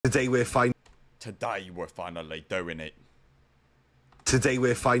Today we're finally doing it. Today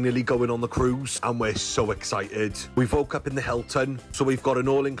we're finally going on the cruise and we're so excited. We woke up in the Hilton, so we've got an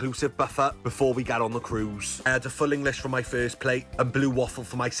all-inclusive buffet before we get on the cruise. I had a full English for my first plate and blue waffle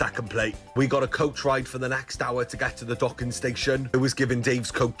for my second plate. We got a coach ride for the next hour to get to the docking station. It was given Dave's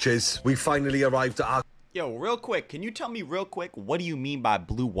coaches. We finally arrived at our... Yo, real quick, can you tell me real quick, what do you mean by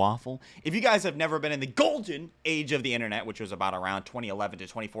blue waffle? If you guys have never been in the golden age of the internet, which was about around 2011 to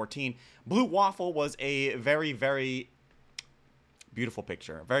 2014, blue waffle was a very, very beautiful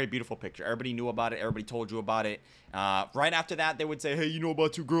picture. A very beautiful picture. Everybody knew about it. Everybody told you about it. Right after that, they would say, hey, you know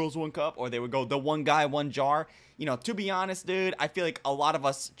about 2 girls, 1 cup? Or they would go, the 1 guy, 1 jar. You know, to be honest, dude, I feel like a lot of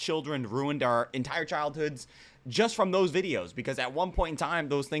us children ruined our entire childhoods just from those videos, because at one point in time,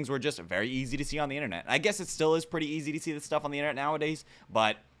 those things were just very easy to see on the internet. I guess it still is pretty easy to see this stuff on the internet nowadays,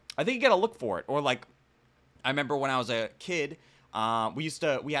 but I think you gotta look for it. Or like, I remember when I was a kid, we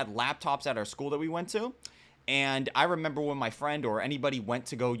had laptops at our school that we went to, and I remember when my friend or anybody went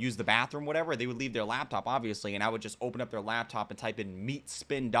to go use the bathroom, whatever, they would leave their laptop, obviously, and I would just open up their laptop and type in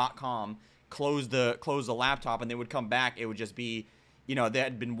meatspin.com, close the laptop, and they would come back. It would just be, you know, they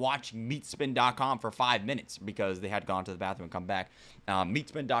had been watching meatspin.com for 5 minutes because they had gone to the bathroom and come back.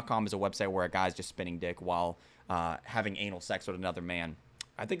 Meatspin.com is a website where a guy's just spinning dick while having anal sex with another man.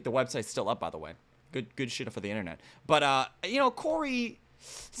 I think the website's still up, by the way. Good shit for the internet. But, you know, Corey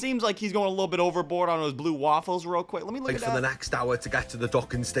seems like he's going a little bit overboard on those blue waffles real quick. Let me look at that. For the next hour to get to the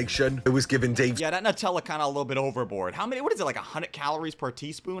docking station, it was given Dave's... Yeah, that Nutella kind of a little bit overboard. How many, what is it, like 100 calories per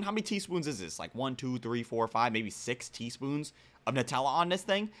teaspoon? How many teaspoons is this? Like 1, 2, 3, 4, 5, maybe 6 teaspoons of Nutella on this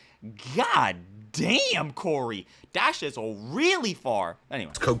thing? God damn, Corey. That shit's really far.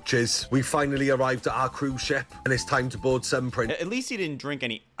 Anyway. Coaches, we finally arrived at our cruise ship, and it's time to board some print. At least he didn't drink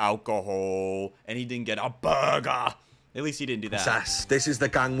any alcohol, and he didn't get a burger. At least he didn't do that. This is the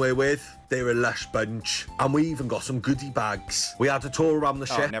gang we're with. They're a lush bunch. And we even got some goodie bags. We had a tour around the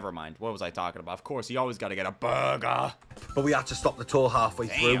ship. Never mind. What was I talking about? Of course, you always got to get a burger. But we had to stop the tour halfway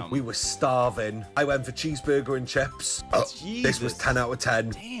through. We were starving. I went for cheeseburger and chips. This was 10 out of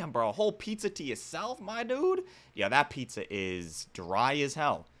 10. Damn, bro. A whole pizza to yourself, my dude? Yeah, that pizza is dry as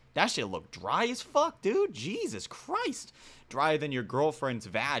hell. That shit looked dry as fuck, dude. Jesus Christ. Drier than your girlfriend's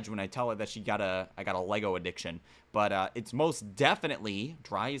vag when I tell her that I got a Lego addiction. But it's most definitely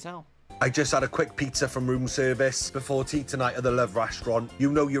dry as hell. I just had a quick pizza from room service before tea tonight at the Love restaurant.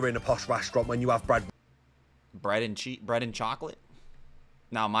 You know you're in a posh restaurant when you have bread and chocolate.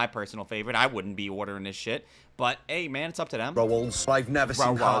 Now, my personal favorite. I wouldn't be ordering this shit. But, hey, man, it's up to them. Rolls. I've never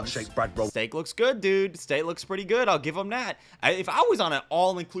seen heart-shaped bread rolls. Steak looks good, dude. Steak looks pretty good. I'll give them that. If I was on an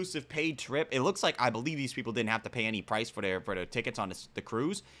all-inclusive paid trip, it looks like I believe these people didn't have to pay any price for their tickets on the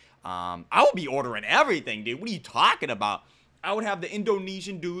cruise. I would be ordering everything, dude. What are you talking about? I would have the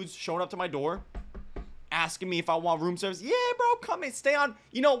Indonesian dudes showing up to my door, asking me if I want room service. Yeah, bro, come in, stay on.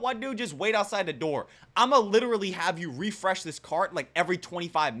 You know what, dude? Just wait outside the door. I'ma literally have you refresh this cart like every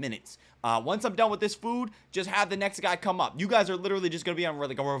 25 minutes. Once I'm done with this food, just have the next guy come up. You guys are literally just gonna be on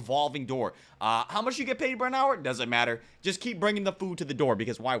like a revolving door. How much you get paid per hour? Doesn't matter. Just keep bringing the food to the door,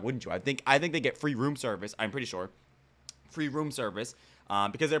 because why wouldn't you? I think they get free room service. I'm pretty sure. Free room service,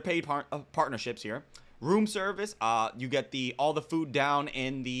 because they're paid partnerships here. Room service, you get all the food down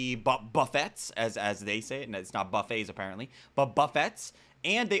in the buffets, as they say it, and it's not buffets apparently, but buffets.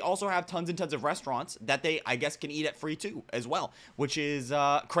 And they also have tons and tons of restaurants that they, I guess, can eat at free too, as well, which is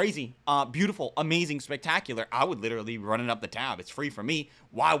crazy, beautiful, amazing, spectacular. I would literally be running up the tab. It's free for me.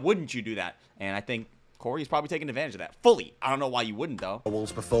 Why wouldn't you do that? And I think Corey's probably taking advantage of that fully. I don't know why you wouldn't, though.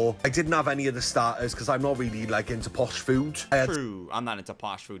 Before. I didn't have any of the starters because I'm not really like into posh food. True. I'm not into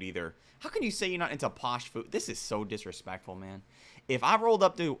posh food either. How can you say you're not into posh food? This is so disrespectful, man. If I rolled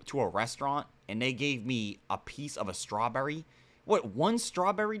up to a restaurant and they gave me a piece of a strawberry, what, 1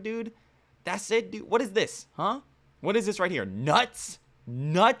 strawberry, dude? That's it, dude? What is this, huh? What is this right here? Nuts?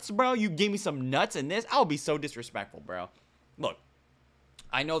 Nuts, bro? You gave me some nuts in this? I'll be so disrespectful, bro. Look,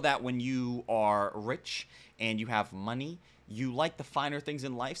 I know that when you are rich and you have money, you like the finer things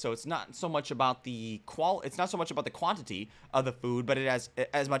in life. So it's not so much about the quantity of the food, but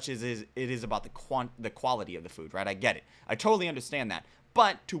as much as it is about the quality of the food, right? I get it. I totally understand that.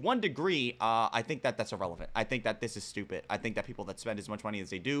 But to one degree, I think that's irrelevant. I think that this is stupid. I think that people that spend as much money as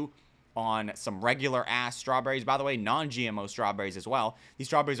they do on some regular ass strawberries, by the way, non-GMO strawberries as well. These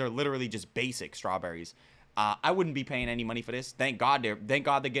strawberries are literally just basic strawberries. I wouldn't be paying any money for this. Thank God they're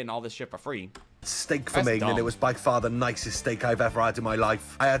getting all this shit for free. Steak for me, and it was by far the nicest steak I've ever had in my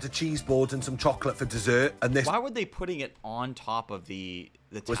life. I had a cheese board and some chocolate for dessert, and this... Why were they putting it on top of the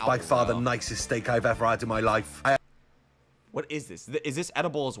towel? Was by far the nicest steak I've ever had in my life. What is this? Is this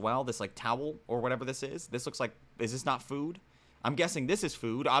edible as well? This like towel or whatever this is? This looks like, is this not food? I'm guessing this is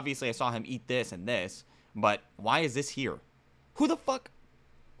food. Obviously, I saw him eat this and this, but why is this here? Who the fuck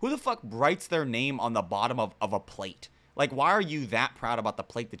writes their name on the bottom of a plate? Like, why are you that proud about the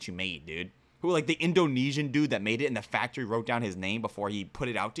plate that you made, dude? Who, like the Indonesian dude that made it in the factory wrote down his name before he put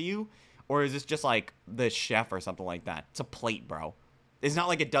it out to you? Or is this just like the chef or something like that? It's a plate, bro. It's not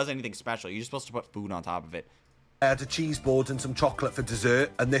like it does anything special. You're supposed to put food on top of it. I had a cheese board and some chocolate for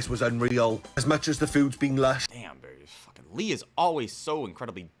dessert, and this was unreal. As much as the food's been lush. Damn, dude. Fucking Lee is always so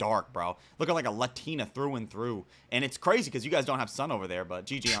incredibly dark, bro. Looking like a Latina through and through. And it's crazy because you guys don't have sun over there, but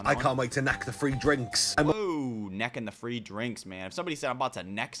GG on that I can't wait to neck the free drinks. Whoa, necking the free drinks, man. If somebody said I'm about to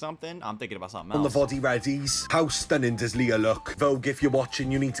neck something, I'm thinking about something else. On the body readies. How stunning does Leah look? Vogue, if you're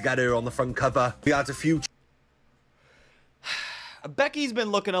watching, you need to get her on the front cover. We had a few... Becky's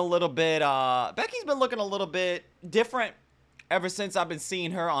been looking a little bit different ever since I've been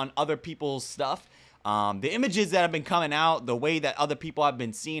seeing her on other people's stuff. The images that have been coming out, the way that other people have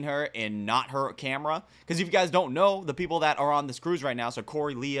been seeing her and not her camera. Because if you guys don't know, the people that are on this cruise right now, so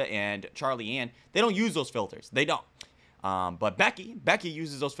Corey, Leah, and Charlie Ann, they don't use those filters. They don't. But Becky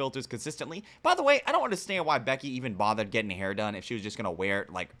uses those filters consistently. By the way, I don't understand why Becky even bothered getting her hair done if she was just going to wear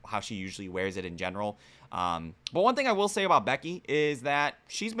it like how she usually wears it in general. But one thing I will say about Becky is that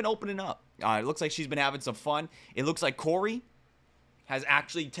she's been opening up. It looks like she's been having some fun. It looks like Corey has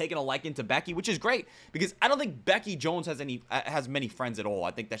actually taken a liking to Becky, which is great because I don't think Becky Jones has many friends at all.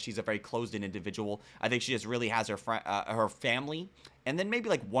 I think that she's a very closed-in individual. I think she just really has her family and then maybe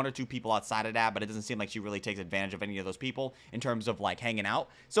like one or two people outside of that, but it doesn't seem like she really takes advantage of any of those people in terms of like hanging out.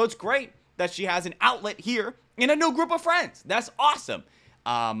 So it's great that she has an outlet here in a new group of friends. That's awesome.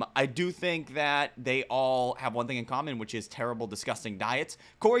 I do think that they all have one thing in common, which is terrible, disgusting diets.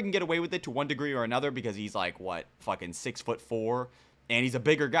 Corey can get away with it to one degree or another because he's like, what, fucking 6'4", and he's a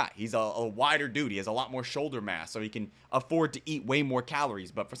bigger guy. He's a wider dude. He has a lot more shoulder mass, so he can afford to eat way more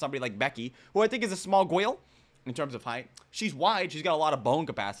calories. But for somebody like Becky, who I think is a small goyle in terms of height, she's wide, she's got a lot of bone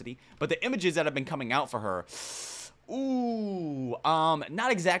capacity, but the images that have been coming out for her, ooh,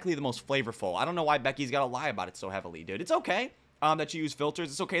 not exactly the most flavorful. I don't know why Becky's got to lie about it so heavily, dude. It's okay. That you use filters.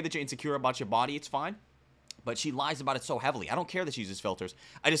 It's okay that you're insecure about your body. It's fine. But she lies about it so heavily. I don't care that she uses filters.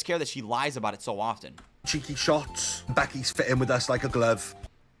 I just care that she lies about it so often. Cheeky shots. Becky's fitting with us like a glove.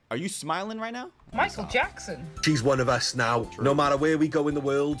 Are you smiling right now? Michael Jackson. She's one of us now. True. No matter where we go in the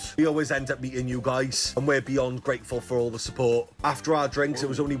world, we always end up meeting you guys, and we're beyond grateful for all the support. After our drinks, it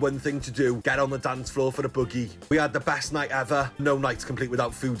was only one thing to do: get on the dance floor for the boogie. We had the best night ever. No night's complete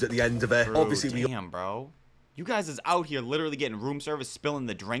without food at the end of it. True. Obviously, damn, bro. You guys is out here literally getting room service, spilling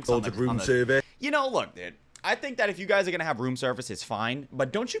the drinks on the room service. You know, look, dude. I think that if you guys are gonna have room service, it's fine.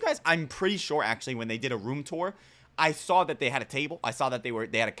 But don't you guys? I'm pretty sure actually when they did a room tour, I saw that they had a table. I saw that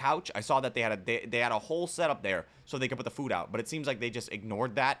they had a couch. I saw that they had a whole setup there so they could put the food out. But it seems like they just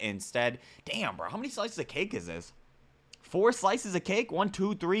ignored that instead. Damn, bro, how many slices of cake is this? 4 slices of cake? 1,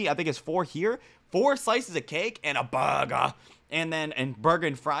 2, 3. I think it's 4 here. 4 slices of cake and a burger. And burger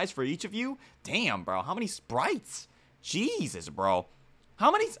and fries for each of you. Damn, bro. How many Sprites? Jesus, bro.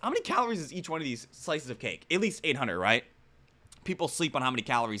 How many calories is each one of these slices of cake? At least 800, right? People sleep on how many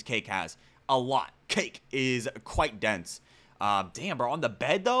calories cake has. A lot. Cake is quite dense. Damn, bro. On the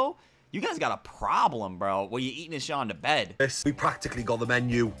bed, though, you guys got a problem, bro. Well, you eating this shit on the bed. We practically got the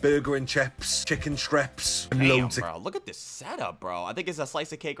menu. Burger and chips, chicken strips, and damn, loads of... bro. Look at this setup, bro. I think it's a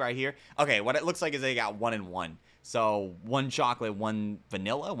slice of cake right here. Okay, what it looks like is they got 1 and 1. So 1 chocolate, 1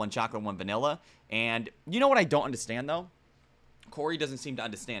 vanilla, 1 chocolate, 1 vanilla. And you know what I don't understand, though? Corey doesn't seem to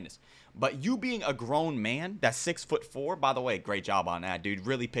understand this. But you being a grown man that's 6'4", by the way, great job on that, dude.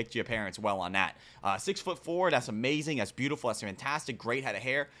 Really picked your parents well on that. 6'4", that's amazing. That's beautiful. That's fantastic. Great head of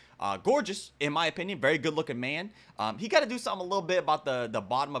hair. Gorgeous, in my opinion. Very good looking man. He got to do something a little bit about the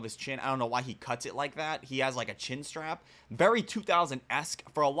bottom of his chin. I don't know why he cuts it like that. He has like a chin strap. Very 2000-esque.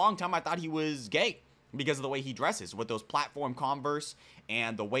 For a long time, I thought he was gay because of the way he dresses with those platform Converse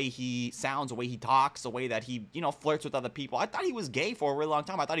and the way he sounds, the way he talks, the way that he, you know, flirts with other people. I thought he was gay for a really long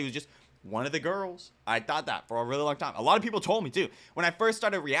time. I thought he was just one of the girls. I thought that for a really long time. A lot of people told me too. When I first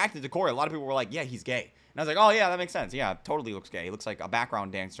started reacting to Corey, a lot of people were like, yeah, he's gay. And I was like, oh yeah, that makes sense. Yeah, totally looks gay. He looks like a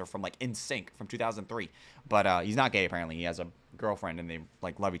background dancer from like NSYNC from 2003. But he's not gay apparently. He has a girlfriend and they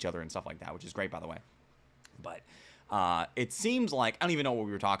like love each other and stuff like that, which is great, by the way. But it seems like, I don't even know what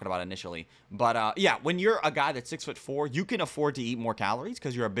we were talking about initially, but yeah, when you're a guy that's 6'4", you can afford to eat more calories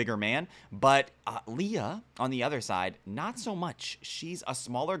because you're a bigger man. But Leah, on the other side, not so much. She's a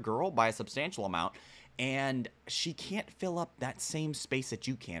smaller girl by a substantial amount, and she can't fill up that same space that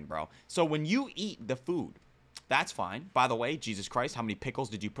you can, bro. So when you eat the food That's fine. By the way, Jesus Christ, how many pickles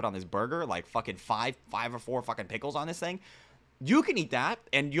did you put on this burger? Like fucking five or four fucking pickles on this thing. You can eat that,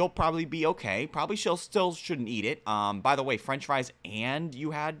 and you'll probably be okay. Probably still shouldn't eat it. By the way, French fries and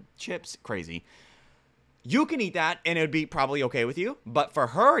you had chips? Crazy. You can eat that, and it would be probably okay with you. But for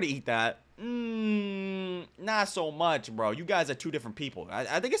her to eat that, not so much, bro. You guys are two different people.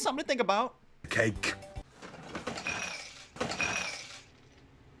 I think it's something to think about. Cake.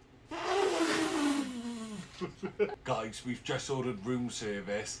 Guys, we've just ordered room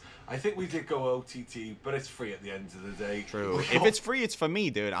service. I think we did go OTT, but it's free at the end of the day. True. If it's free, it's for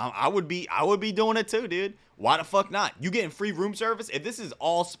me, dude. I would be doing it too, dude. Why the fuck not? You getting free room service? If this is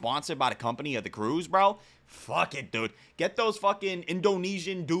all sponsored by the company of the cruise, bro, fuck it, dude. Get those fucking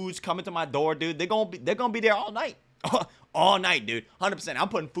Indonesian dudes coming to my door, dude. They're gonna be there all night. All night, dude. 100%. I'm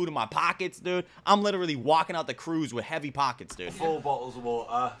putting food in my pockets, dude. I'm literally walking out the cruise with heavy pockets, dude. 4 bottles of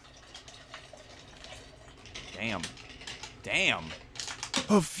water. Damn.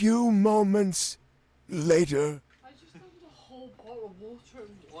 A few moments later. I just opened a whole bottle of water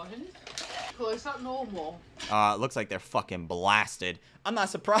in one. Cool, is that normal? Looks like they're fucking blasted. I'm not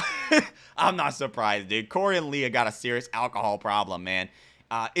surprised. I'm not surprised, dude. Corey and Leah got a serious alcohol problem, man.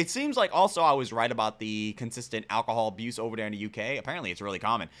 It seems like also I was right about the consistent alcohol abuse over there in the UK. Apparently, it's really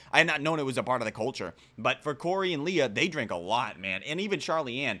common. I had not known it was a part of the culture. But for Corey and Leah, they drink a lot, man. And even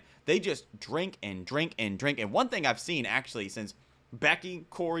Charlie Ann, they just drink and drink and drink. And one thing I've seen, actually, since Becky,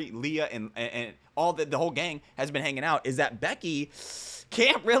 Corey, Leah, and all the whole gang has been hanging out, is that Becky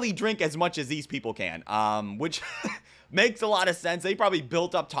can't really drink as much as these people can, which makes a lot of sense. They probably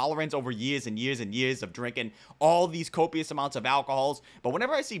built up tolerance over years and years and years of drinking all these copious amounts of alcohols. But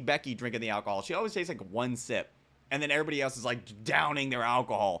whenever I see Becky drinking the alcohol, she always takes like one sip, and then everybody else is like downing their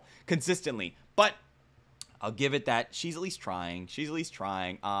alcohol consistently. But I'll give it that she's at least trying.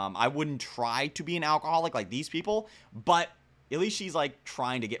 I wouldn't try to be an alcoholic like these people, but at least she's like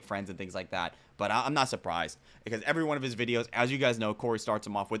trying to get friends and things like that. But I'm not surprised, because every one of his videos, as you guys know, Corey starts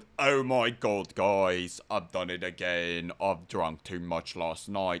him off with, "Oh my god, guys, I've done it again. I've drunk too much last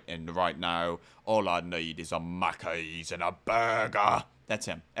night, and right now, all I need is a Mackey's and a burger." That's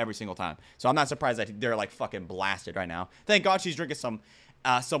him, every single time. So I'm not surprised that they're like fucking blasted right now. Thank God she's drinking some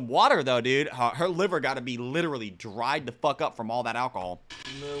water, though, dude. Her liver got to be literally dried the fuck up from all that alcohol.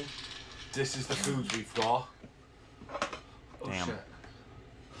 No. This is the food we've got. Oh, Damn. shit.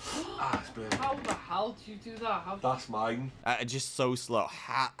 It's burning. How the hell do you do that? That's mine. Just so slow.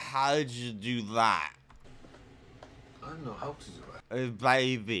 How did you do that? I don't know how to do it.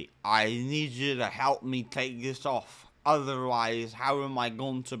 Baby, I need you to help me take this off. Otherwise, how am I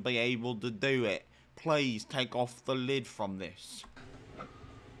going to be able to do it? Please take off the lid from this.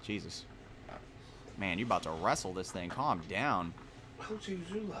 Jesus. Man, you about to wrestle this thing. Calm down. How do you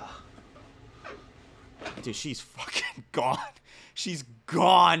do that? Dude, she's fucking gone. She's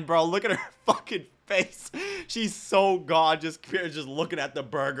gone, bro. Look at her fucking face. She's so gone. Just looking at the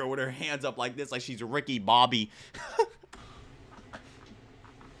burger with her hands up like this, like she's Ricky Bobby.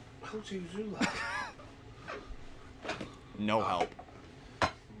 How do you do that? No help.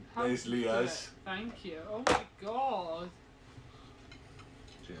 How There's do you do Leah's. it? Thank you. Oh my god.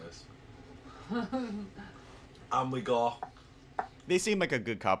 Cheers. And we got... They seem like a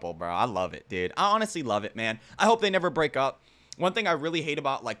good couple, bro. I love it, dude. I honestly love it, man. I hope they never break up. One thing I really hate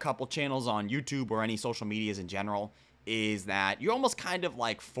about like couple channels on YouTube or any social medias in general is that you're almost kind of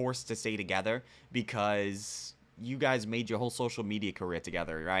like forced to stay together because you guys made your whole social media career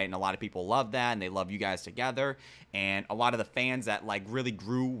together, right? And a lot of people love that, and they love you guys together. And a lot of the fans that like really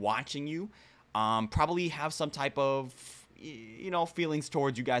grew watching you probably have some type of, you know, feelings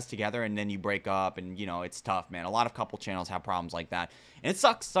towards you guys together, and then you break up, and you know, it's tough, man. A lot of couple channels have problems like that, and it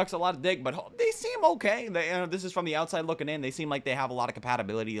sucks a lot of dick, but they seem okay. They, you know, this is from the outside looking in. They seem like they have a lot of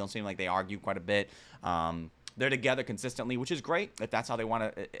compatibility. They don't seem like they argue quite a bit. They're together consistently, which is great if that's how they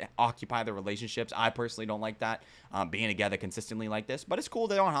want to occupy their relationships. I personally don't like that, being together consistently like this, but it's cool.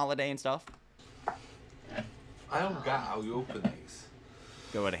 They're on holiday and stuff. I don't get how you open these.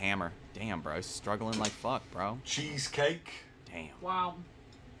 Go with a hammer. Damn, bro. Struggling like fuck, bro. Cheesecake. Damn. Wow.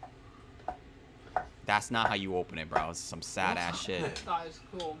 That's not how you open it, bro. It's some sad ass shit. That is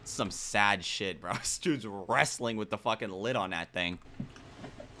cool. Some sad shit, bro. This dude's wrestling with the fucking lid on that thing.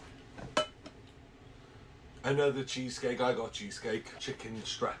 Another cheesecake. I got cheesecake. Chicken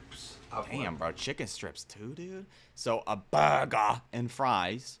strips. Damn, bro. Chicken strips too, dude. So a burger and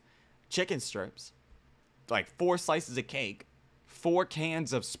fries, chicken strips, like 4 slices of cake, 4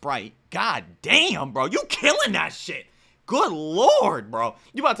 cans of Sprite. God damn, bro. You killing that shit. Good lord, bro.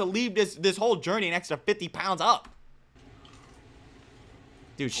 You about to leave this whole journey an extra 50 pounds up.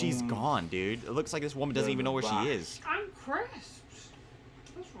 Dude, she's gone, dude. It looks like this woman doesn't even know where she is. And crisps.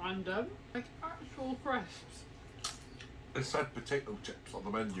 That's random. Like actual crisps. It said potato chips on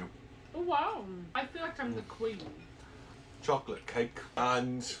the menu. Oh wow. I feel like I'm the queen. Chocolate cake.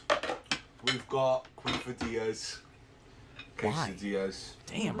 And we've got quesadillas. Quesadillas.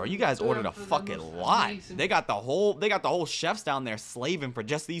 Damn, bro, you guys ordered a fucking lot. They got the whole chefs down there slaving for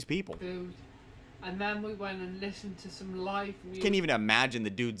just these people. Food. And then we went and listened to some live music. Can't even imagine the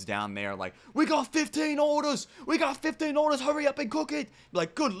dudes down there like, we got 15 orders. We got 15 orders. Hurry up and cook it.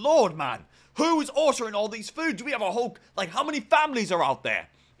 Like, good Lord, man. Who is ordering all these foods? We have a whole, like, how many families are out there?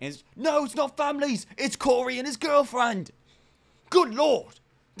 And no, it's not families. It's Corey and his girlfriend. Good Lord.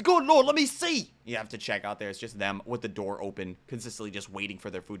 Good Lord, let me see. You have to check out there. It's just them with the door open, consistently just waiting for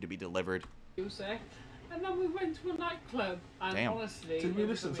their food to be delivered. Music. And then we went to a nightclub. And Damn. honestly, Did we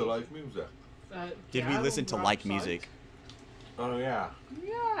listen to live music? Did we listen to like music? Oh yeah.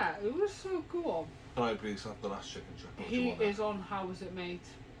 Yeah, it was so cool. Can I please have the last chicken strip? He is on How Was It Made?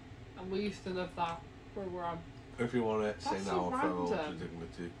 And we used to love that program. If you want it, say That's now so or farewell to random.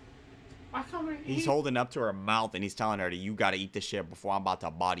 dignity. I can't remember. He's holding up to her mouth and he's telling her, you gotta eat this shit before I'm about to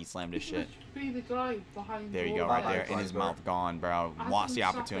body slam this shit. Be the guy behind. There you go, all right that. there. In his mouth gone, bro. Lost the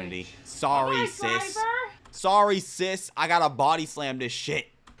Adam opportunity. Savage. Sorry, Bye, sis. driver. Sorry, sis. I gotta body slam this shit.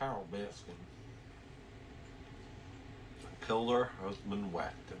 Carol Baskin killed her husband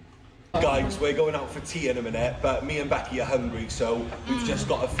wet. Guys, we're going out for tea in a minute, but me and Becky are hungry, so we've just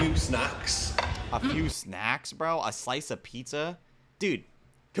got a few snacks. A few snacks, bro. A slice of pizza. Dude,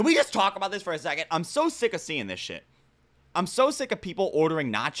 can we just talk about this for a second? I'm so sick of seeing this shit. I'm so sick of people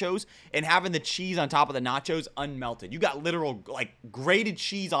ordering nachos and having the cheese on top of the nachos unmelted. You got literal, like, grated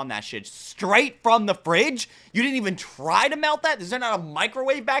cheese on that shit straight from the fridge. You didn't even try to melt that? Is there not a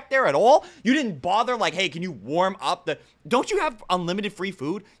microwave back there at all? You didn't bother, like, hey, can you warm up the... Don't you have unlimited free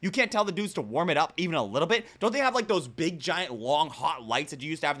food? You can't tell the dudes to warm it up even a little bit? Don't they have, like, those big, giant, long, hot lights that you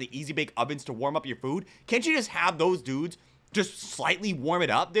used to have in the Easy Bake ovens to warm up your food? Can't you just have those dudes just slightly warm it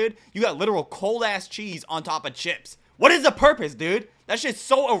up, dude? You got literal cold-ass cheese on top of chips. What is the purpose, dude? That shit's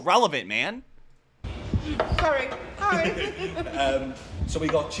so irrelevant, man. Sorry. So we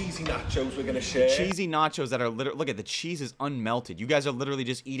got cheesy nachos we're gonna share. Cheesy nachos that are literally... Look at the cheese is unmelted. You guys are literally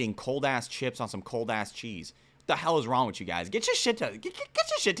just eating cold-ass chips on some cold-ass cheese. What the hell is wrong with you guys? Get your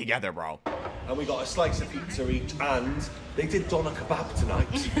shit together, bro. And we got a slice of pizza each, and they did doner kebab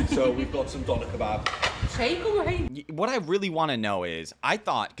tonight. So we've got some doner kebab. Take away. What I really want to know is, I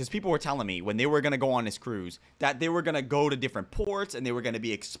thought, because people were telling me when they were going to go on this cruise, that they were going to go to different ports and they were going to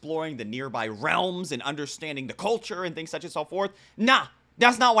be exploring the nearby realms and understanding the culture and things such and so forth. Nah,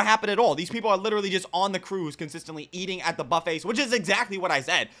 that's not what happened at all. These people are literally just on the cruise consistently eating at the buffets, which is exactly what I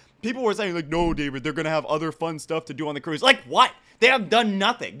said. People were saying, like, no, David, they're going to have other fun stuff to do on the cruise. Like, what? They have done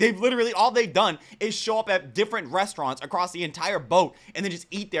nothing. They've literally, all they've done is show up at different restaurants across the entire boat and then just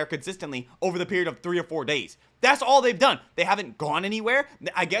eat there consistently over the period of 3 or 4 days. That's all they've done. They haven't gone anywhere.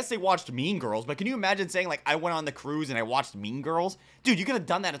 I guess they watched Mean Girls, but can you imagine saying, like, I went on the cruise and I watched Mean Girls? Dude, you could have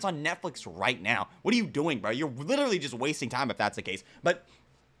done that. It's on Netflix right now. What are you doing, bro? You're literally just wasting time if that's the case. But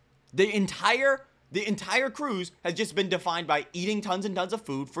the entire cruise has just been defined by eating tons and tons of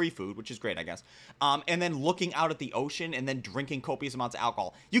food, free food, which is great, I guess, and then looking out at the ocean and then drinking copious amounts of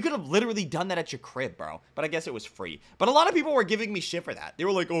alcohol. You could have literally done that at your crib, bro, but I guess it was free. But a lot of people were giving me shit for that. They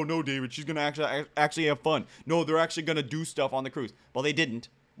were like, oh, no, David, she's going to actually have fun. No, they're actually going to do stuff on the cruise. Well, they didn't.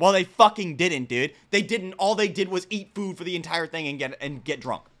 Well, they fucking didn't, dude. They didn't. All they did was eat food for the entire thing and get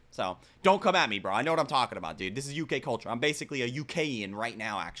drunk. So, don't come at me, bro. I know what I'm talking about, dude. This is UK culture. I'm basically a UKian right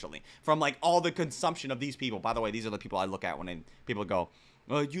now, actually. From, like, all the consumption of these people. By the way, these are the people I look at when people go,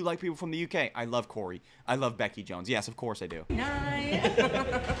 oh, you like people from the UK? I love Corey. I love Becky Jones. Yes, of course I do.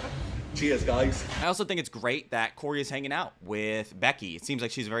 Cheers, guys. I also think it's great that Corey is hanging out with Becky. It seems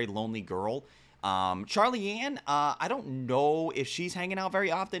like she's a very lonely girl. Charlie Ann, I don't know if she's hanging out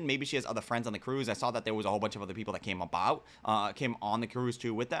very often. Maybe she has other friends on the cruise. I saw that there was a whole bunch of other people that came on the cruise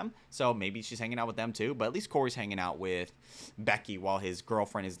too with them. So maybe she's hanging out with them too. But at least Corey's hanging out with Becky while his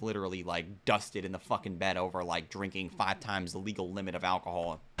girlfriend is literally like dusted in the fucking bed over like drinking 5 times the legal limit of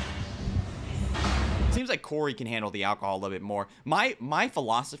alcohol. Seems like Corey can handle the alcohol a little bit more. My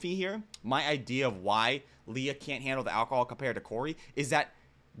philosophy here, my idea of why Leah can't handle the alcohol compared to Corey is that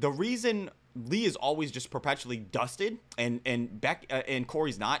the reason Lee is always just perpetually dusted and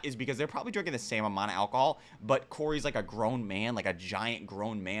Corey's not is because they're probably drinking the same amount of alcohol, but Corey's like a grown man, like a giant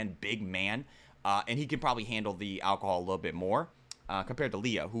grown man, big man, and he can probably handle the alcohol a little bit more compared to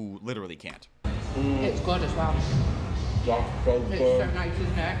Leah, who literally can't. It's good as well. That's so It's good. so nice,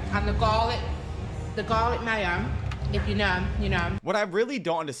 isn't it? And the garlic mayo If you know, you know. What I really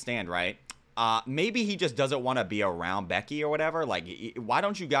don't understand, right? Maybe he just doesn't want to be around Becky or whatever. Like, why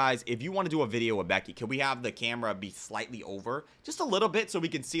don't you guys, if you want to do a video with Becky, can we have the camera be slightly over just a little bit so we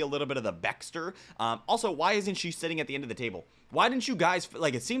can see a little bit of the Baxter? Also, why isn't she sitting at the end of the table? Why didn't you guys,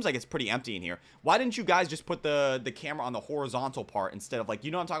 like, it seems like it's pretty empty in here. Why didn't you guys just put the camera on the horizontal part instead of, like,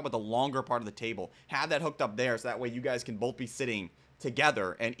 you know what I'm talking about, the longer part of the table? Have that hooked up there so that way you guys can both be sitting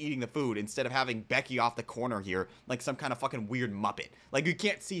together and eating the food instead of having Becky off the corner here like some kind of fucking weird Muppet. Like, you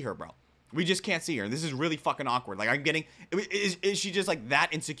can't see her, bro. We just can't see her. This is really fucking awkward. Like, I'm getting... Is she just, like, that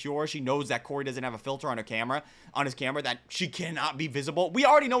insecure? She knows that Corey doesn't have a filter on her camera, on his camera, that she cannot be visible? We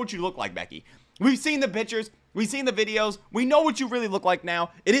already know what you look like, Becky. We've seen the pictures. We've seen the videos. We know what you really look like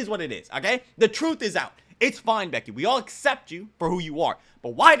now. It is what it is, okay? The truth is out. It's fine, Becky. We all accept you for who you are.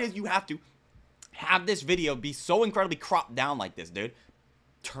 But why did you have to have this video be so incredibly cropped down like this, dude?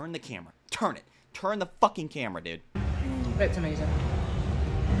 Turn the camera. Turn it. Turn the fucking camera, dude. It's amazing.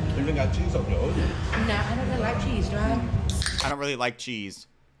 You think I had cheese on yours? No, I don't really like cheese, do I? I don't really like cheese.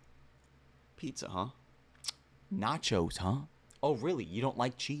 Pizza, huh? Nachos, huh? Oh, really? You don't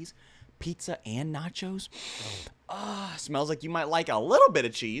like cheese? Pizza and nachos? Smells like you might like a little bit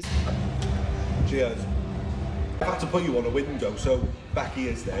of cheese. Cheers. I had to put you on a window, so Becky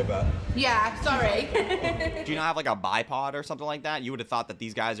is there, but... Yeah, sorry. Do you not have like a bipod or something like that? You would have thought that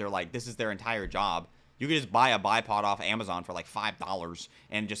these guys are like, this is their entire job. You could just buy a bipod off Amazon for like $5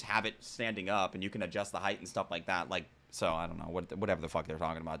 and just have it standing up and you can adjust the height and stuff like that. Like, so I don't know, whatever the fuck they're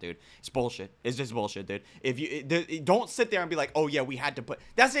talking about, dude. It's bullshit. It's just bullshit, dude. If you don't sit there and be like, oh yeah, we had to put.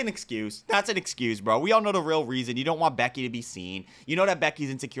 That's an excuse. That's an excuse, bro. We all know the real reason. You don't want Becky to be seen. You know that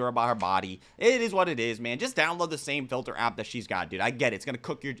Becky's insecure about her body. It is what it is, man. Just download the same filter app that she's got, dude. I get it. It's gonna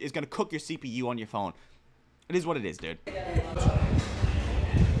cook your CPU on your phone. It is what it is, dude.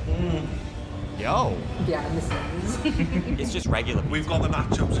 Yo. Yeah, this is. It's just regular. We've got the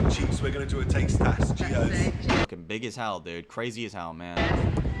nachos and cheese. We're going to do a taste test. Cheers. Fucking big as hell, dude. Crazy as hell, man.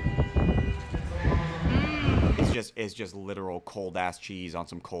 It's just literal cold ass cheese on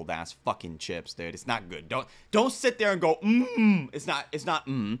some cold ass fucking chips, dude. It's not good. Don't sit there and go It's not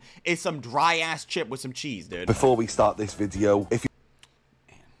It's some dry ass chip with some cheese, dude. Before we start this video, if you...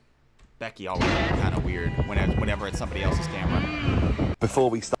 Becky always kind of weird whenever it's somebody else's camera. Before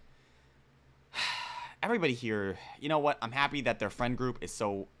we start... Everybody here, you know what? I'm happy that their friend group is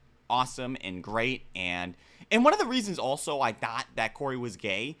so awesome and great. And one of the reasons also I thought that Corey was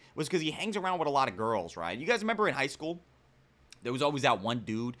gay was because he hangs around with a lot of girls, right? You guys remember in high school, there was always that one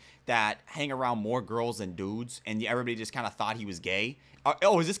dude that hang around more girls than dudes, and everybody just kind of thought he was gay.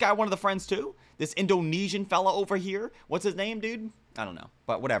 Oh, is this guy one of the friends too? This Indonesian fella over here? What's his name, dude? I don't know,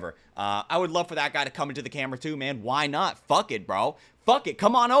 but whatever. I would love for that guy to come into the camera too, man. Why not? Fuck it, bro. Fuck it.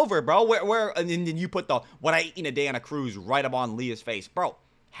 Come on over, bro. And then you put the what I eat in a day on a cruise right up on Leah's face. Bro,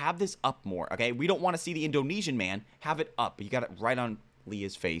 have this up more, okay? We don't want to see the Indonesian man. Have it up. You got it right on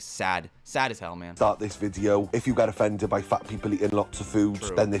Leah's face. Sad as hell, man. Start this video. If you get offended by fat people eating lots of food,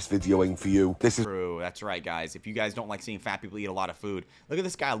 then this video ain't for you. This is true. That's right, guys. If you guys don't like seeing fat people eat a lot of food, look at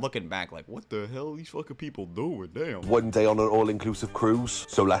this guy looking back like, what the hell are these fucking people doing? Damn. one day on an all-inclusive cruise,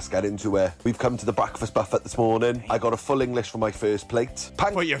 so let's get into it. We've come to the breakfast buffet this morning. I got a full English for my first plate.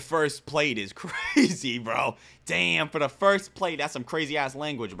 But your first plate is crazy, bro. Damn, for the first plate, that's some crazy ass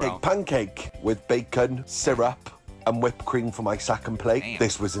language, bro. Big pancake with bacon, syrup, and whipped cream for my second plate. Damn.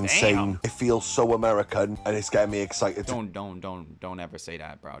 This was insane. Damn. It feels so American, and it's getting me excited. Don't ever say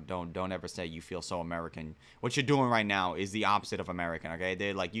that, bro. Don't ever say you feel so American. What you're doing right now is the opposite of American, okay?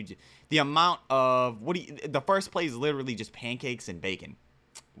 They're like the amount of the first plate is literally just pancakes and bacon.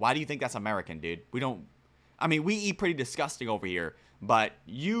 Why do you think that's American, dude? We eat pretty disgusting over here, but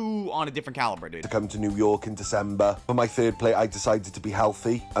you on a different caliber, dude. To come to New York in December. For my third plate, I decided to be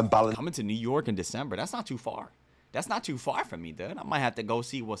healthy and balanced. Coming to New York in December, that's not too far. That's not too far from me, dude. I might have to go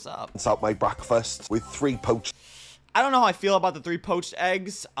see what's up. Out my breakfast with 3 poached. I don't know how I feel about the 3 poached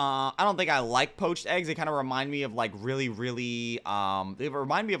eggs. I don't think I like poached eggs. They kind of remind me of like really, they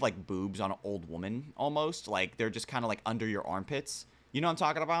remind me of like boobs on an old woman almost. Like they're just kind of like under your armpits. You know what I'm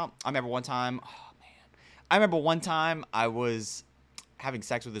talking about? I remember one time, I was having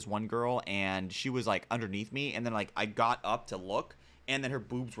sex with this one girl and she was like underneath me, and then like I got up to look, and then her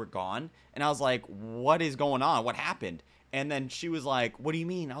boobs were gone. And I was like, what is going on? What happened? And then she was like, what do you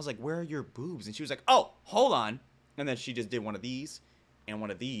mean? I was like, where are your boobs? And she was like, oh, hold on. And then she just did one of these and one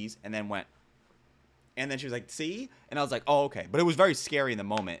of these and then went. And then she was like, see? And I was like, oh, okay. But it was very scary in the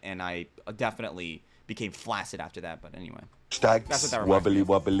moment. And I definitely became flaccid after that. But anyway. Eggs,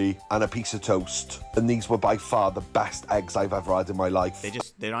 wobbly, and a piece of toast. And these were by far the best eggs I've ever had in my life.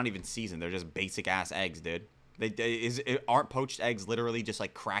 They're not even seasoned. They're just basic ass eggs, dude. Aren't poached eggs literally just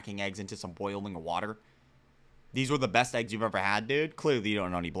like cracking eggs into some boiling water? These were the best eggs you've ever had, dude. Clearly, you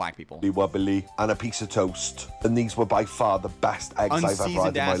don't know any black people. Wobbly, and a piece of toast. And these were by far the best eggs I've ever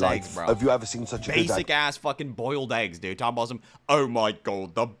had in my life. Eggs, bro. Have you ever seen such a basic ass fucking boiled eggs, dude? Talking about some, oh my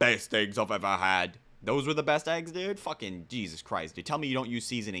god, the best eggs I've ever had. Those were the best eggs, dude? Fucking Jesus Christ, dude. Tell me you don't use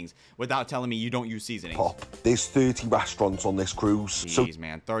seasonings without telling me you don't use seasonings. Pop. There's 30 restaurants on this cruise. Jeez,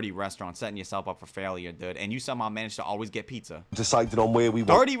 man. 30 restaurants, setting yourself up for failure, dude. And you somehow managed to always get pizza. Decided on where we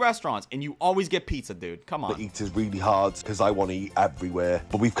want 30 restaurants, and you always get pizza, dude. Come on. to eat is really hard because I want to eat everywhere.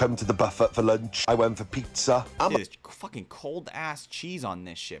 But we've come to the buffet for lunch. I went for pizza. Dude, there's fucking cold-ass cheese on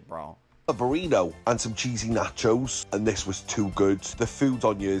this shit, bro. A burrito and some cheesy nachos, and this was too good. The food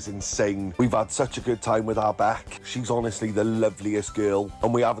on here is insane. We've had such a good time with our Beck. She's honestly the loveliest girl,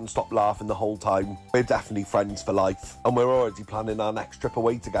 and we haven't stopped laughing the whole time. We're definitely friends for life, and we're already planning our next trip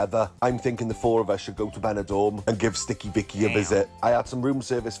away together. I'm thinking the four of us should go to Benidorm and give Sticky Vicky a visit. I had some room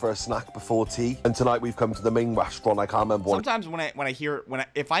service for a snack before tea, and tonight we've come to the main restaurant. I can't remember what. Sometimes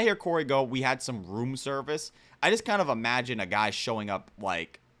if I hear Corey go, we had some room service, I just kind of imagine a guy showing up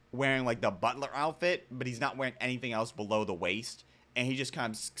like wearing like the butler outfit, but he's not wearing anything else below the waist, and he just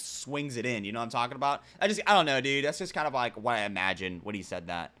kind of swings it in. You know what I'm talking about? I don't know, dude. That's just kind of like what I imagine when he said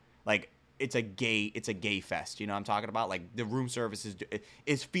that. Like it's a gay fest. You know what I'm talking about? Like the room service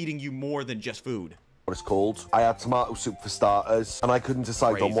is feeding you more than just food. What it's called. I had tomato soup for starters, and I couldn't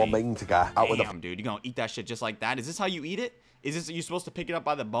decide on what main to get. Damn, dude, you gonna eat that shit just like that? Is this how you eat it? Are you supposed to pick it up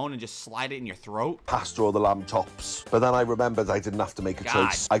by the bone and just slide it in your throat? Pasta or the lamb chops. But then I remembered I didn't have to make a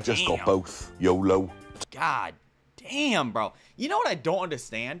choice. I just got both. YOLO. God damn, bro. You know what I don't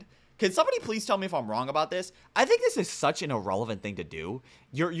understand? Can somebody please tell me if I'm wrong about this? I think this is such an irrelevant thing to do.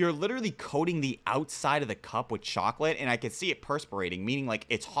 You're literally coating the outside of the cup with chocolate, and I can see it perspirating, meaning like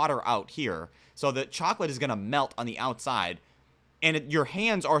it's hotter out here. So the chocolate is gonna melt on the outside, and your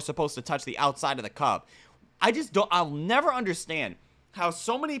hands are supposed to touch the outside of the cup. I'll never understand how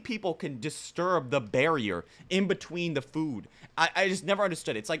so many people can disturb the barrier in between the food. I just never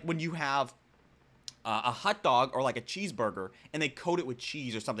understood. It's like when you have a hot dog or like a cheeseburger and they coat it with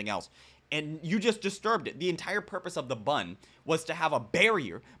cheese or something else, and you just disturbed it. The entire purpose of the bun was to have a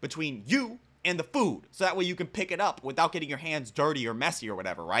barrier between you and the food, so that way you can pick it up without getting your hands dirty or messy or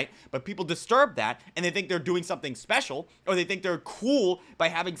whatever, right? But people disturb that, and they think they're doing something special, or they think they're cool by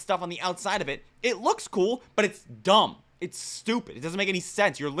having stuff on the outside of it. It looks cool, but it's dumb. It's stupid. It doesn't make any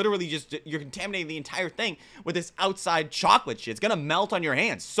sense. You're literally you're contaminating the entire thing with this outside chocolate shit. It's gonna melt on your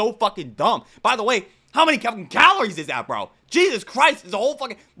hands. So fucking dumb. By the way, how many fucking calories is that, bro? Jesus Christ, it's a whole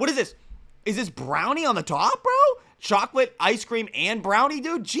fucking... What is this? Is this brownie on the top, bro? Chocolate, ice cream, and brownie,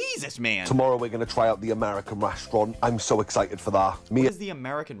 dude? Jesus, man. Tomorrow we're going to try out the American restaurant. I'm so excited for that. What is the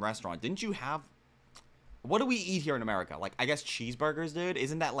American restaurant? Didn't you have... What do we eat here in America? Like, I guess cheeseburgers, dude?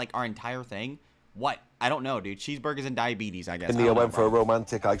 Isn't that, like, our entire thing? What? I don't know, dude. Cheeseburgers and diabetes, I guess. And Nia went for a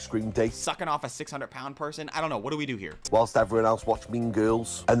romantic ice cream date. Sucking off a 600-pound person? I don't know. What do we do here? Whilst everyone else watched Mean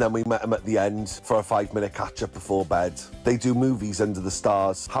Girls. And then we met them at the end for a 5-minute catch-up before bed. They do movies under the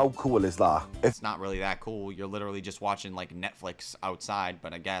stars. How cool is that? It's not really that cool. You're literally just watching, like, Netflix outside,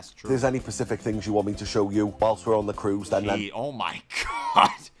 but I guess true. If there's any specific things you want me to show you whilst we're on the cruise, then... Oh, my God.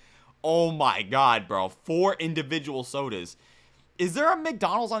 Oh, my God, bro. 4 individual sodas. Is there a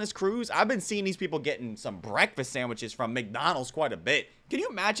McDonald's on this cruise? I've been seeing these people getting some breakfast sandwiches from McDonald's quite a bit. Can you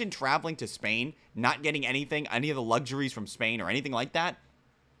imagine traveling to Spain, not getting anything, any of the luxuries from Spain or anything like that?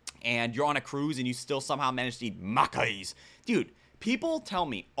 And you're on a cruise and you still somehow manage to eat macca's. Dude, people tell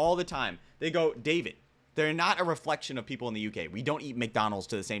me all the time, they go, David, they're not a reflection of people in the UK. We don't eat McDonald's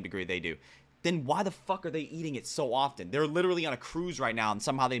to the same degree they do. Then why the fuck are they eating it so often? They're literally on a cruise right now, and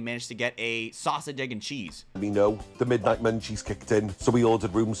somehow they managed to get a sausage, egg, and cheese. We know the midnight munchies kicked in, so we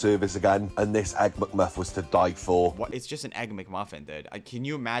ordered room service again, and this Egg McMuff was to die for. What? It's just an Egg McMuffin, dude. Can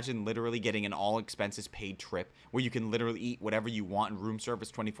you imagine literally getting an all-expenses-paid trip where you can literally eat whatever you want in room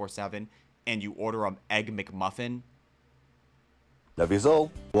service 24/7, and you order an Egg McMuffin? Love yous all.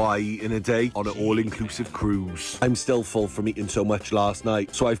 Why in a day on an all-inclusive cruise? I'm still full from eating so much last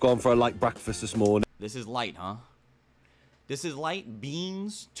night, so I've gone for a light breakfast this morning. This is light, huh? This is light.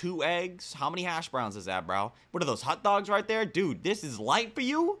 Beans, 2 eggs. How many hash browns is that, bro? What are those hot dogs right there? Dude, this is light for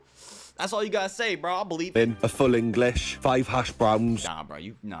you? That's all you gotta say, bro. I believe it. In a full English, 5 hash browns. Nah, bro.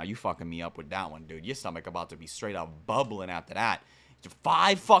 You fucking me up with that one, dude. Your stomach about to be straight up bubbling after that.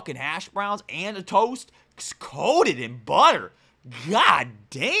 5 fucking hash browns and a toast coated in butter. God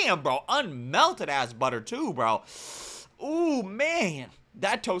damn, bro. Unmelted ass butter too, bro. Ooh, man.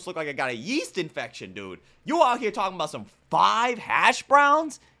 That toast looked like it got a yeast infection, dude. You out here talking about some 5 hash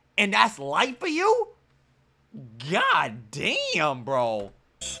browns? And that's light for you? God damn, bro.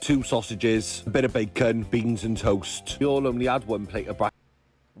 2 sausages, a bit of bacon, beans and toast. We all only had 1 plate of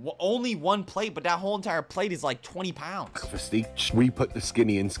Only 1 plate, but that whole entire plate is like 20 pounds. breakfast each. We put the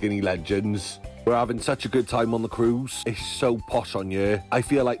skinny in Skinny Legends. We're having such a good time on the cruise. It's so posh on here. I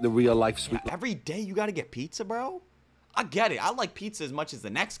feel like the real life sweet. Every day you gotta get pizza, bro? I get it. I like pizza as much as the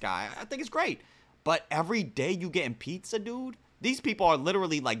next guy. I think it's great. But every day you getting pizza, dude? These people are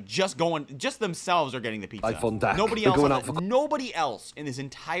literally like just themselves are getting the pizza. Life on deck. Nobody We're else, going out nobody else in this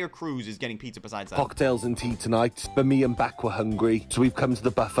entire cruise is getting pizza besides that. Cocktails and tea tonight, but me and Beck were hungry, so we've come to the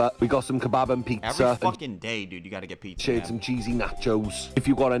buffet. We got some kebab and pizza. Every fucking day, dude, you gotta get pizza. Shared some cheesy nachos. If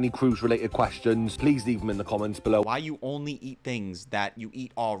you got any cruise-related questions, please leave them in the comments below. Why you only eat things that you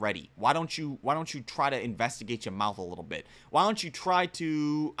eat already? Why don't you try to investigate your mouth a little bit? Why don't you try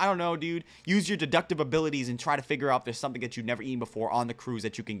to, I don't know, dude, use your deductive abilities and try to figure out if there's something that you've never eaten before on the cruise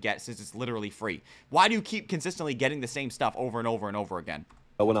that you can get, since it's literally free? Why do you keep consistently getting the same stuff over and over and over again?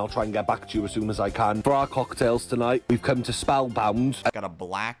 And I'll try and get back to you as soon as I can. For our cocktails tonight, we've come to Spellbound. Got a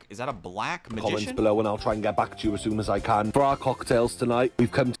black, is that a black magician? Comments below and I'll try and get back to you as soon as I can. For our cocktails tonight,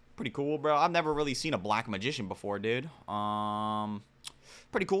 we've come to... Pretty cool, bro. I've never really seen a black magician before, dude.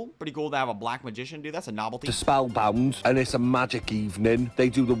 Pretty cool to have a black magician, dude. That's a novelty. To Spellbound, and it's a magic evening. They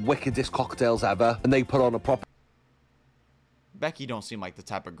do the wickedest cocktails ever, and they put on a proper... Becky don't seem like the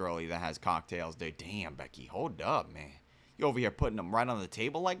type of girlie that has cocktails, dude. Damn, Becky, hold up, man. You over here putting them right on the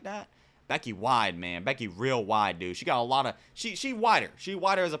table like that? Becky wide, man. Becky real wide, dude. She got a lot of... She wider. She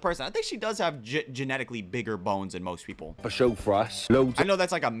wider as a person. I think she does have genetically bigger bones than most people. A show for us. Loads I know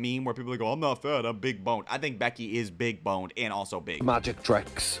that's like a meme where people go, I'm not fat, I'm big boned. I think Becky is big boned and also big. magic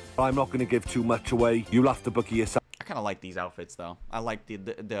tricks. I'm not going to give too much away. You'll have to book it yourself. I kind of like these outfits though. I like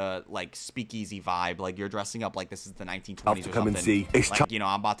the like speakeasy vibe. Like you're dressing up like this is the 1920s or something. Come and see. It's like, you know,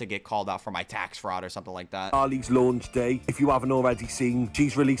 I'm about to get called out for my tax fraud or something like that. Charlie's launch day. If you haven't already seen,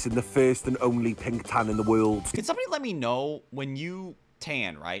 she's releasing the first and only pink tan in the world. Can somebody let me know when you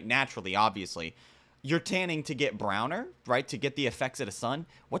tan, right? Naturally, obviously. You're tanning to get browner, right? To get the effects of the sun.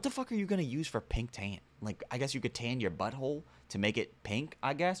 What the fuck are you going to use for pink tan? Like, I guess you could tan your butthole to make it pink,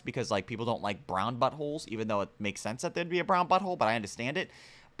 I guess, because, like, people don't like brown buttholes, even though it makes sense that there'd be a brown butthole, but I understand it.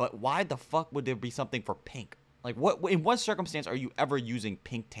 But why the fuck would there be something for pink? Like, in what circumstance are you ever using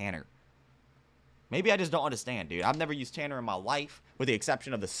pink tanner? Maybe I just don't understand, dude. I've never used tanner in my life, with the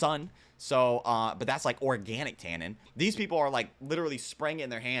exception of the sun. So, but that's, like, organic tannin. These people are, like, literally spraying it in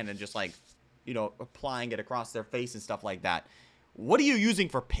their hand and just, like, you know, applying it across their face and stuff like that. What are you using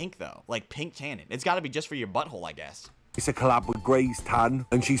for pink, though? Like, pink tannin. It's got to be just for your butthole, I guess. It's a collab with Grey's Tan,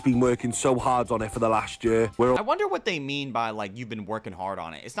 and she's been working so hard on it for the last year. I wonder what they mean by, like, you've been working hard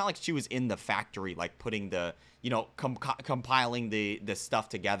on it. It's not like she was in the factory, like, putting the, you know, compiling the stuff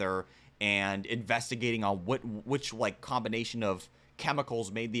together and investigating on which, like, combination of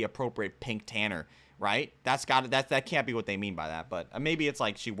chemicals made the appropriate pink tanner, right? That can't be what they mean by that, but maybe it's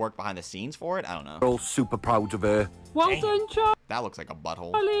like she worked behind the scenes for it. I don't know. We're all super proud of her. Well done, Charlie. That looks like a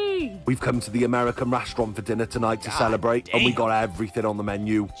butthole. We've come to the American restaurant for dinner tonight to celebrate, and we got everything on the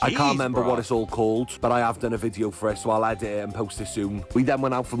menu. I can't remember what it's all called, but I have done a video for it, so I'll edit it and post it soon. We then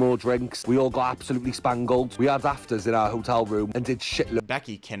went out for more drinks. We all got absolutely spangled. We had afters in our hotel room and did shitloads.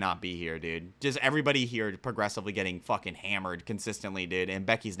 Becky cannot be here, dude. Just everybody here progressively getting fucking hammered consistently, dude, and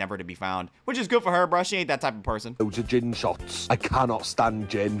Becky's never to be found, which is good for her, bro. She ain't that type of person. Loads of gin shots. I cannot stand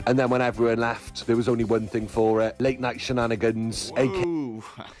gin. And then when everyone left, there was only one thing for it. Late night shenanigans. Ooh.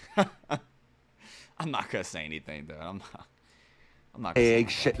 I'm not gonna say anything, dude. I'm not gonna say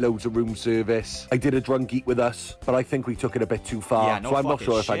shitloads of room service. I did a drunk eat with us, but I think we took it a bit too far. Yeah, no, so I'm not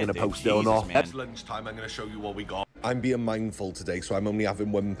sure if I'm shit, going to dude. post it or not. Man. At lunchtime, I'm going to show you what we got. I'm being mindful today, so I'm only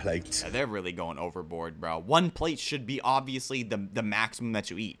having one plate. Yeah, they're really going overboard, bro. One plate should be obviously the maximum that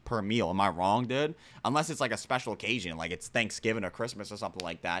you eat per meal. Am I wrong, dude? Unless it's like a special occasion, like it's Thanksgiving or Christmas or something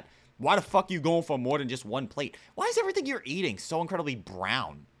like that. Why the fuck are you going for more than just one plate? Why is everything you're eating so incredibly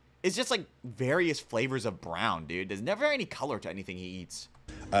brown? It's just like various flavors of brown, dude. There's never any color to anything he eats.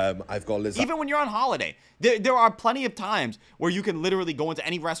 I've got lasagna. Even when you're on holiday, there are plenty of times where you can literally go into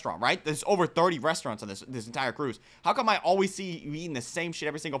any restaurant, right? There's over 30 restaurants on this entire cruise. How come I always see you eating the same shit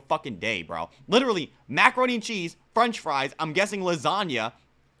every single fucking day, bro? Literally, macaroni and cheese, french fries, I'm guessing lasagna,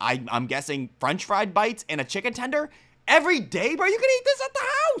 I'm guessing french fried bites, and a chicken tender every day, bro? You can eat this at the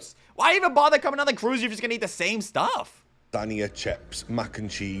house. Why even bother coming on the cruise if you're just gonna eat the same stuff? Lasagna chips, mac and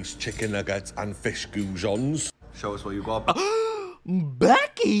cheese, chicken nuggets, and fish goujons. Show us what you got.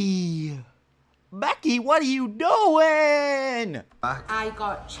 Becky! Becky, what are you doing? I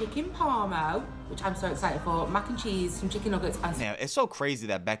got chicken parmo, which I'm so excited for, mac and cheese, some chicken nuggets, and Yeah, it's so crazy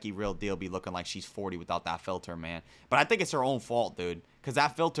that Becky real deal be looking like she's 40 without that filter, man. But I think it's her own fault, dude, because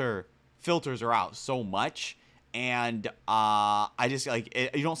that filters her out so much. And I just like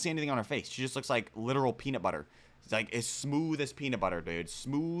you don't see anything on her face. She just looks like literal peanut butter. It's like as smooth as peanut butter, dude.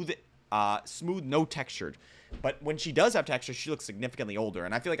 Smooth, no textured. But when she does have texture, she looks significantly older.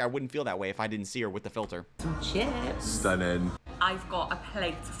 And I feel like I wouldn't feel that way if I didn't see her with the filter. some chips. Stunning. I've got a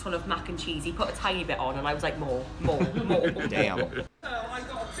plate full of mac and cheese. He put a tiny bit on and I was like, more. Damn. So I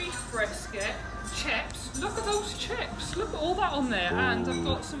got a beef brisket, chips. Look at those chips. Look at all that on there. And I've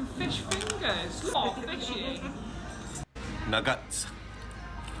got some fish fingers. Look, oh, fishy. Nuggets.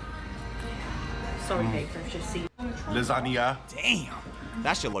 Sorry, Dave, I've just seen. Lasagna. Damn.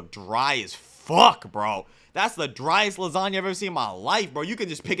 That shit look dry as fuck, bro. That's the driest lasagna I've ever seen in my life, bro. You can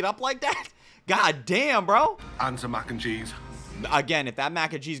just pick it up like that? God damn, bro. And some mac and cheese. Again, if that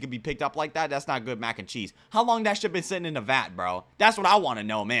mac and cheese could be picked up like that, that's not good mac and cheese. How long that shit been sitting in the vat, bro? That's what I want to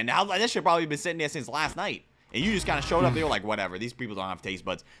know, man. That shit probably been sitting there since last night. And you just kind of showed up, they were like, whatever. These people don't have taste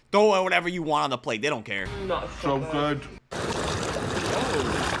buds. Throw whatever you want on the plate. They don't care. Not So good.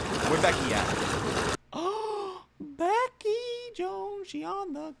 Oh, where Becky at? Oh, Becky Jones, she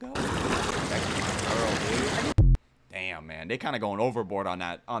on the go. Becky, my girl, dude. Damn, man, they kind of going overboard on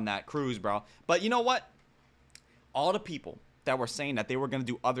that cruise, bro. But you know what? All the people that were saying that they were gonna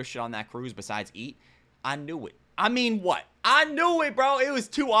do other shit on that cruise besides eat, I knew it. I mean, what? I knew it, bro. It was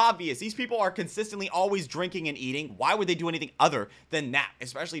too obvious. These people are consistently always drinking and eating. Why would they do anything other than that?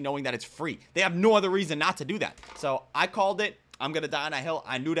 Especially knowing that it's free. They have no other reason not to do that. So I called it. I'm going to die on a hill.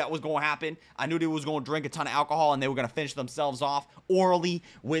 I knew that was going to happen. I knew they was going to drink a ton of alcohol and they were going to finish themselves off orally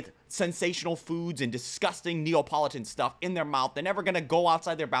with sensational foods and disgusting Neapolitan stuff in their mouth. They're never going to go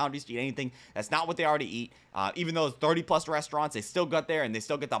outside their boundaries to eat anything. That's not what they already eat. Even though it's 30 plus restaurants, they still got there and they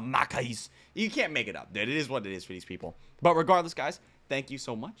still get the macais. You can't make it up, dude. It is what it is for these people. But regardless, guys, thank you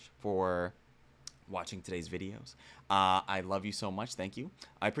so much for watching today's videos. I love you so much. Thank you.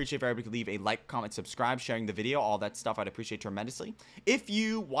 I appreciate if everybody could leave a like, comment, subscribe, sharing the video, all that stuff. I'd appreciate tremendously. If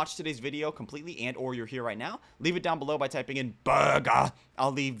you watched today's video completely and or you're here right now, leave it down below by typing in burger.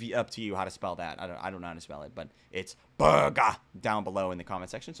 I'll leave up to you how to spell that. I don't know how to spell it, but it's burger down below in the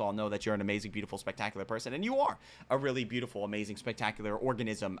comment section. So I'll know that you're an amazing, beautiful, spectacular person. And you are a really beautiful, amazing, spectacular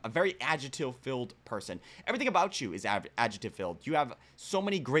organism, a very adjective-filled person. Everything about you is adjective-filled. You have so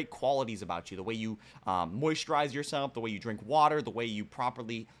many great qualities about you. The way you moisturize yourself, the way you drink water, the way you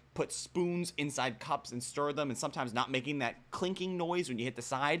properly put spoons inside cups and stir them, and sometimes not making that clinking noise when you hit the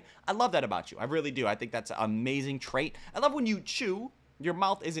side. I love that about you. I really do. I think that's an amazing trait. I love when you chew, your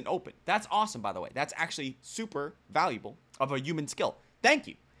mouth isn't open. That's awesome, by the way. That's actually super valuable of a human skill. Thank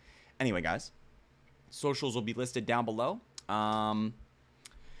you. Anyway, guys, socials will be listed down below.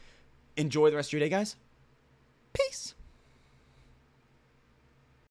 Enjoy the rest of your day, guys. Peace.